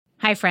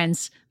Hi,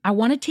 friends. I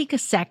want to take a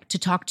sec to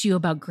talk to you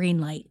about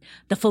Greenlight,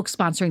 the folks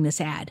sponsoring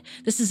this ad.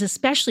 This is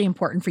especially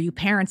important for you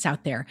parents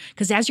out there,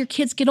 because as your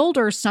kids get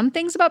older, some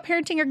things about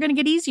parenting are going to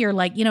get easier,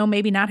 like,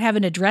 maybe not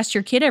having to dress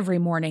your kid every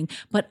morning,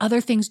 but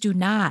other things do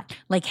not,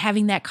 like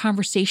having that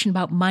conversation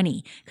about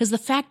money. Because the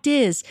fact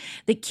is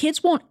that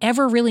kids won't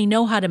ever really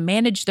know how to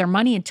manage their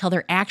money until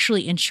they're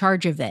actually in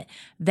charge of it.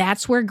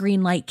 That's where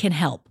Greenlight can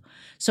help.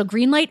 So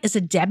Greenlight is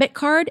a debit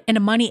card and a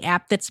money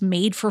app that's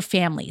made for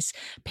families.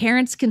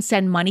 Parents can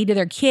send money to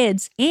their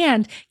kids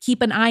and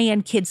keep an eye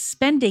on kids'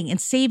 spending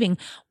and saving,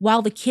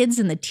 while the kids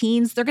and the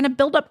teens, they're going to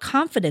build up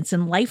confidence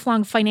and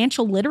lifelong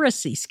financial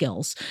literacy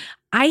skills.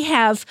 I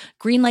have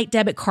Greenlight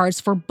debit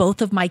cards for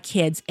both of my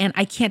kids, and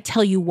I can't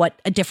tell you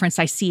what a difference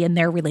I see in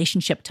their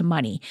relationship to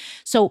money.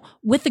 So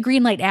with the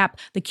Greenlight app,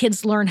 the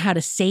kids learn how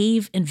to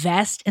save,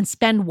 invest, and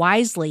spend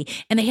wisely,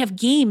 and they have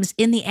games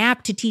in the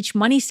app to teach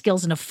money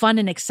skills in a fun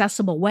and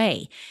accessible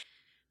way.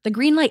 The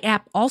Greenlight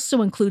app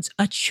also includes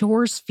a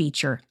chores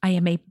feature. I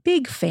am a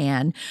big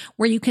fan,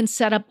 where you can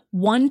set up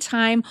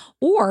one-time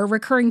or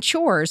recurring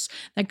chores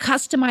that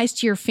customize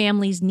to your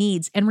family's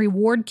needs and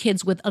reward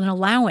kids with an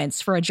allowance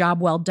for a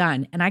job well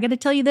done. And I got to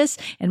tell you this,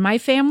 in my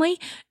family,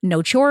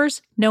 no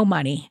chores, no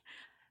money.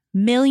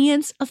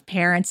 Millions of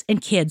parents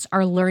and kids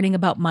are learning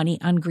about money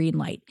on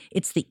Greenlight.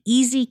 It's the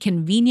easy,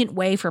 convenient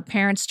way for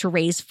parents to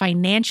raise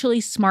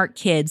financially smart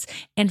kids,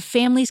 and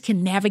families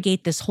can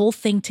navigate this whole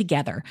thing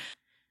together.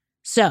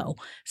 So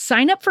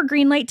sign up for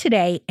Greenlight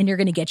today, and you're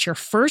going to get your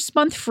first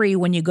month free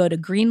when you go to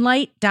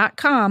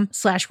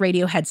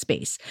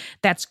greenlight.com/radioheadspace.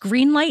 That's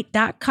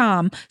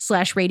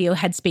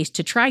greenlight.com/radioheadspace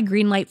to try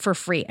Greenlight for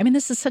free. I mean,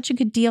 this is such a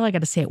good deal. I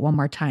got to say it one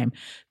more time.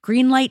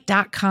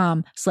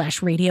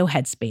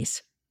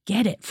 Greenlight.com/radioheadspace.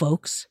 Get it,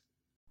 folks.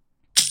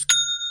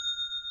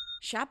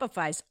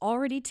 Shopify's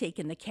already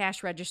taken the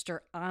cash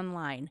register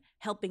online,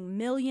 helping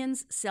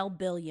millions sell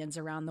billions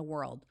around the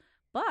world.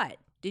 But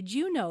did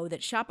you know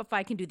that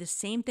Shopify can do the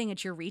same thing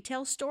at your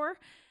retail store?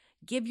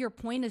 Give your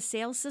point of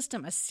sale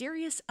system a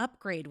serious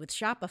upgrade with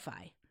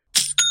Shopify.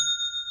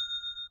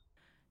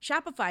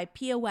 Shopify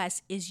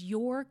POS is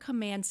your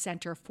command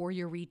center for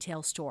your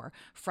retail store.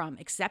 From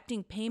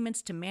accepting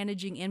payments to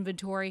managing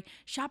inventory,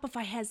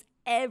 Shopify has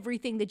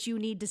everything that you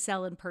need to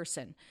sell in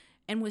person.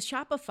 And with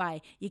Shopify,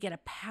 you get a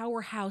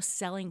powerhouse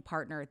selling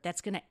partner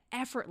that's going to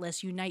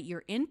effortlessly unite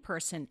your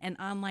in-person and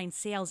online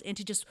sales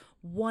into just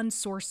one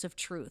source of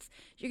truth.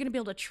 You're going to be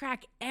able to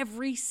track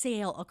every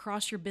sale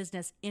across your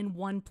business in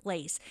one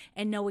place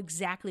and know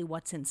exactly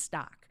what's in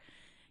stock.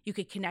 You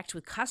could connect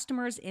with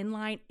customers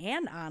inline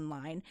and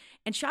online.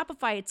 And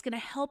Shopify, it's going to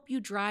help you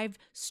drive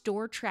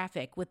store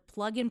traffic with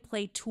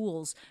plug-and-play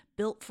tools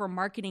built for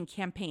marketing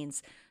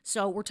campaigns.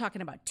 So we're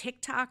talking about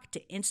TikTok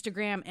to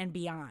Instagram and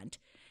beyond.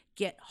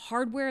 Get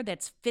hardware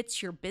that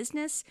fits your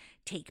business,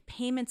 take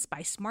payments by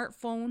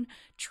smartphone,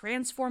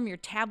 transform your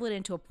tablet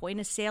into a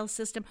point-of-sale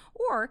system,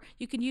 or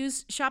you can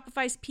use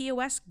Shopify's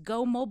POS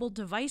Go mobile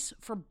device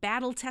for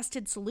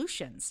battle-tested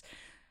solutions.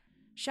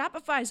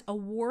 Shopify's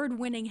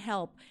award-winning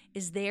help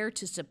is there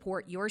to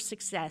support your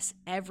success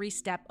every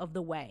step of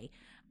the way.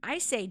 I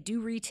say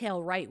do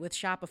retail right with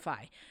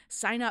Shopify.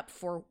 Sign up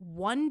for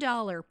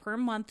 $1 per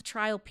month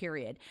trial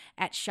period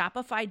at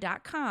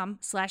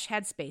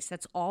shopify.com/headspace.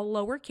 That's all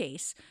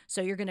lowercase.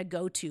 So you're going to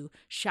go to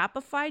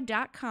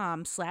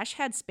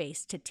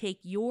shopify.com/headspace to take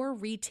your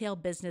retail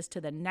business to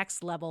the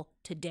next level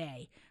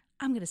today.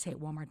 I'm going to say it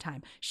one more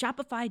time.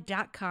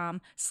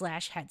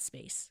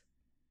 Shopify.com/headspace.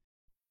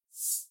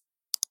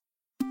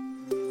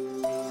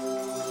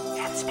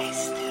 Headspace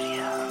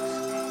Studios.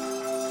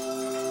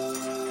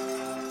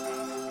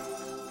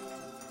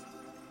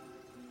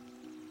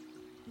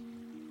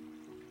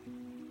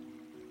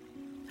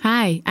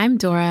 Hi, I'm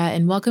Dora,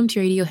 and welcome to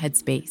Radio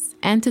Headspace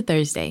and to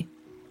Thursday.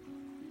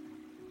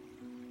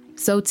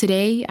 So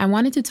today, I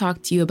wanted to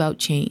talk to you about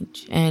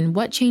change and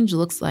what change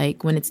looks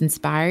like when it's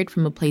inspired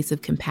from a place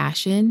of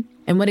compassion,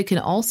 and what it can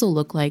also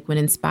look like when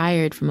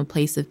inspired from a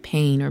place of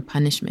pain or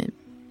punishment.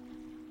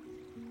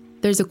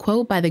 There's a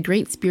quote by the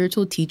great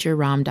spiritual teacher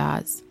Ram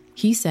Dass.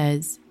 He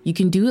says, "You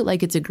can do it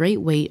like it's a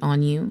great weight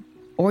on you,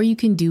 or you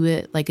can do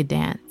it like a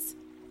dance."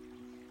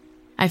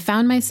 I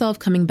found myself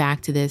coming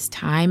back to this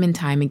time and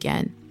time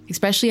again,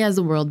 especially as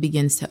the world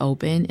begins to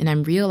open and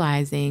I'm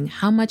realizing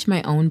how much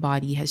my own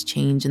body has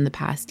changed in the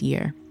past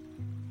year.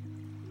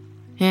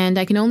 And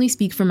I can only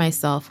speak for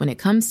myself when it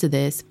comes to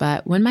this,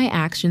 but when my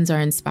actions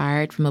are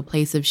inspired from a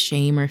place of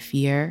shame or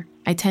fear,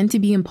 I tend to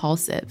be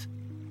impulsive.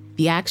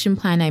 The action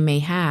plan I may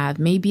have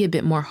may be a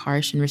bit more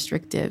harsh and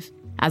restrictive,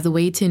 as a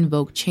way to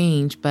invoke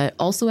change, but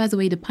also as a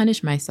way to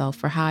punish myself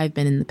for how I've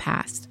been in the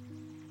past.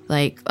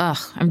 Like,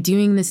 I'm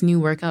doing this new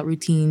workout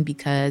routine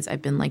because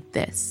I've been like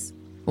this.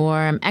 Or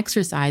I'm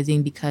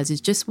exercising because it's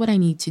just what I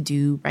need to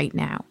do right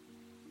now.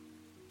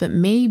 But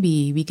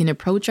maybe we can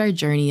approach our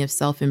journey of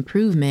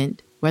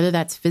self-improvement, whether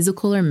that's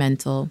physical or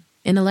mental,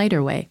 in a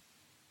lighter way.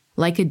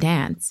 Like a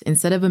dance,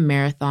 instead of a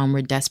marathon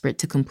we're desperate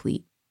to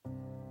complete.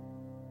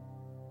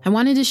 I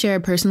wanted to share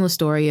a personal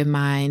story of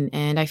mine,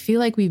 and I feel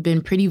like we've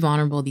been pretty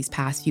vulnerable these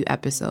past few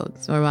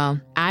episodes. Or, well,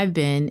 I've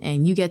been,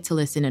 and you get to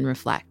listen and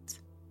reflect.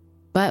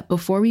 But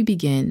before we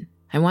begin,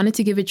 I wanted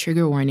to give a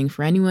trigger warning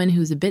for anyone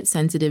who's a bit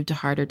sensitive to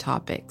harder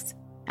topics,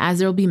 as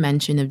there will be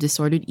mention of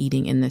disordered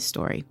eating in this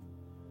story.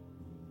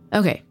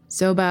 Okay,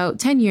 so about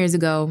 10 years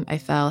ago, I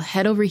fell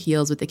head over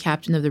heels with the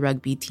captain of the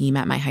rugby team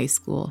at my high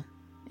school.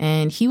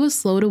 And he was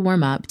slow to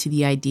warm up to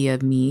the idea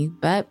of me,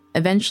 but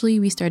eventually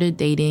we started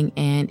dating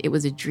and it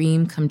was a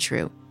dream come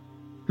true.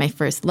 My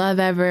first love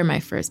ever, my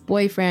first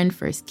boyfriend,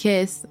 first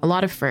kiss, a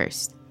lot of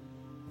firsts.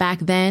 Back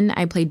then,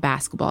 I played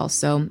basketball,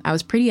 so I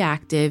was pretty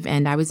active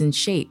and I was in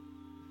shape.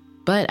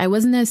 But I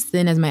wasn't as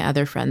thin as my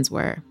other friends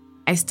were.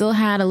 I still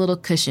had a little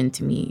cushion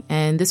to me,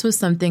 and this was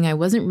something I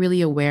wasn't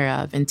really aware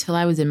of until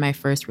I was in my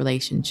first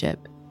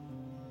relationship.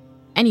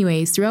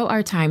 Anyways, throughout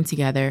our time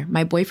together,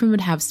 my boyfriend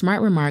would have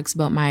smart remarks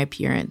about my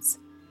appearance.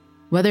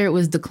 Whether it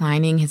was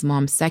declining his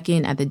mom's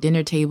second at the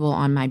dinner table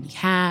on my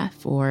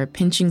behalf or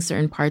pinching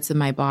certain parts of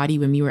my body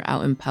when we were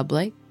out in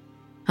public.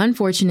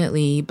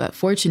 Unfortunately, but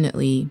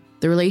fortunately,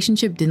 the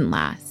relationship didn't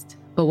last.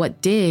 But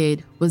what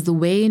did was the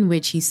way in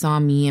which he saw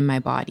me and my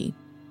body.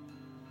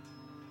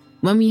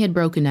 When we had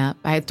broken up,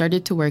 I had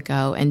started to work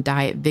out and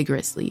diet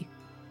vigorously.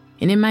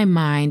 And in my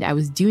mind, I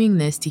was doing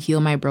this to heal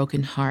my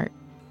broken heart.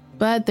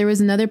 But there was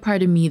another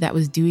part of me that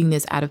was doing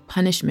this out of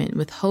punishment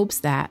with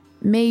hopes that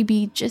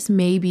maybe, just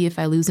maybe, if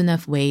I lose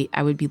enough weight,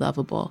 I would be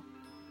lovable.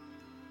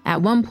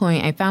 At one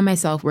point, I found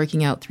myself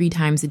working out 3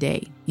 times a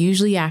day,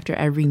 usually after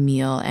every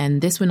meal, and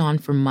this went on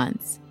for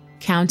months,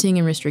 counting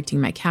and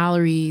restricting my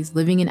calories,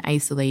 living in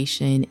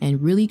isolation,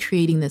 and really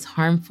creating this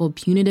harmful,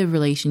 punitive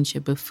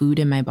relationship with food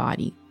and my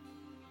body.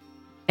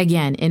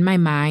 Again, in my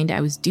mind,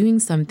 I was doing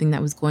something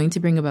that was going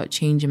to bring about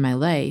change in my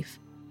life,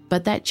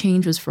 but that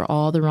change was for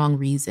all the wrong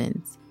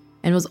reasons.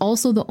 And was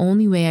also the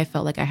only way I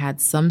felt like I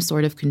had some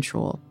sort of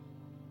control.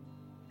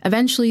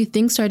 Eventually,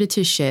 things started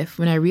to shift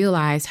when I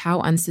realized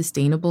how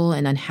unsustainable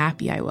and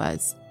unhappy I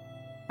was.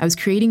 I was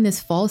creating this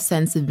false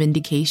sense of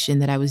vindication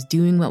that I was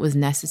doing what was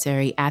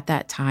necessary at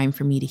that time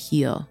for me to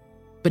heal,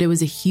 but it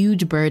was a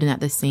huge burden at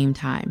the same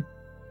time.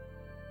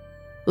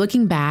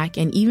 Looking back,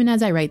 and even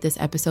as I write this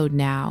episode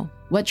now,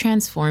 what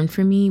transformed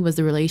for me was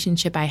the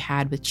relationship I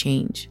had with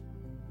change.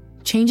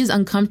 Change is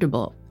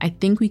uncomfortable, I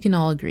think we can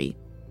all agree.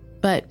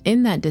 But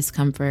in that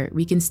discomfort,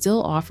 we can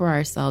still offer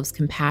ourselves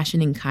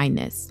compassion and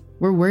kindness.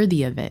 We're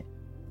worthy of it.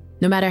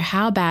 No matter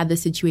how bad the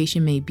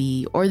situation may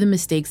be or the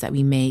mistakes that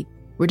we make,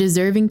 we're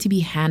deserving to be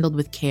handled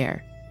with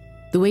care.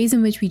 The ways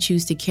in which we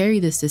choose to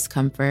carry this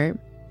discomfort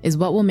is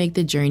what will make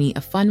the journey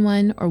a fun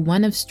one or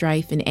one of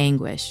strife and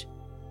anguish.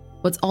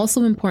 What's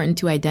also important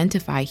to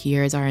identify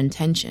here is our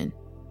intention.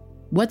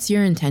 What's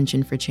your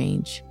intention for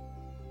change?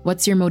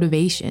 What's your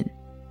motivation?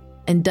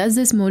 And does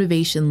this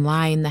motivation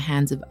lie in the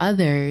hands of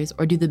others,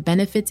 or do the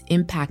benefits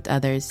impact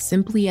others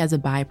simply as a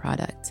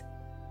byproduct?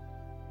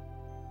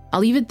 I'll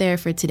leave it there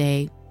for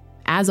today.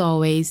 As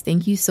always,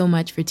 thank you so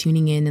much for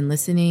tuning in and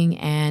listening,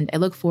 and I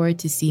look forward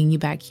to seeing you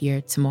back here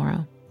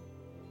tomorrow.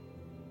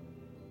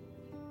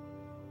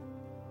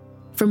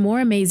 For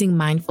more amazing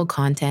mindful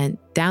content,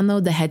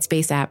 download the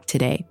Headspace app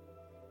today.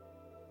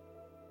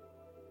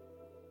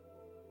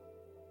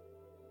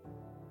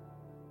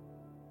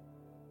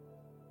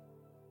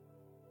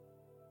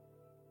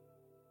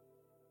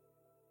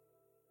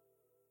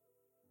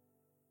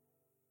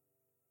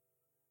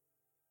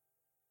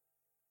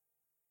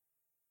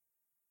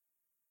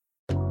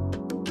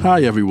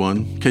 Hi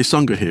everyone,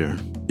 Kesunga here.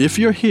 If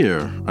you're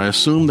here, I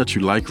assume that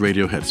you like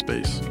Radio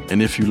Headspace.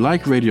 And if you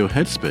like Radio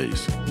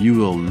Headspace, you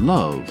will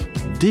love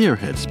Dear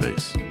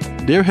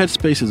Headspace. Dear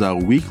Headspace is our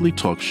weekly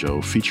talk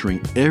show featuring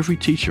every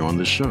teacher on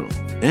the show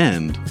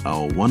and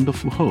our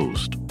wonderful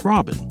host,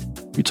 Robin.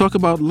 We talk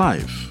about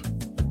life.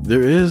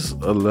 There is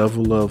a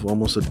level of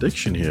almost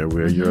addiction here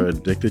where you're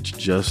addicted to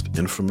just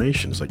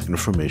information. It's like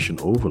information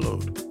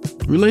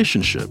overload.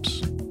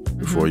 Relationships.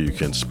 Before you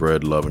can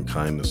spread love and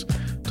kindness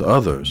to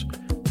others,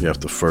 you have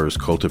to first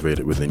cultivate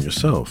it within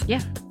yourself.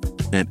 Yeah.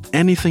 And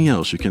anything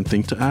else you can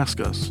think to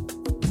ask us.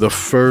 The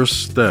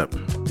first step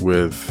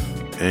with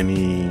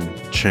any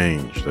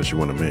change that you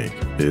want to make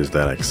is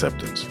that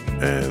acceptance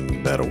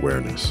and that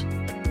awareness.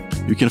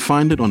 You can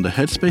find it on the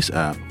Headspace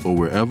app or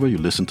wherever you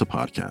listen to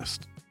podcasts.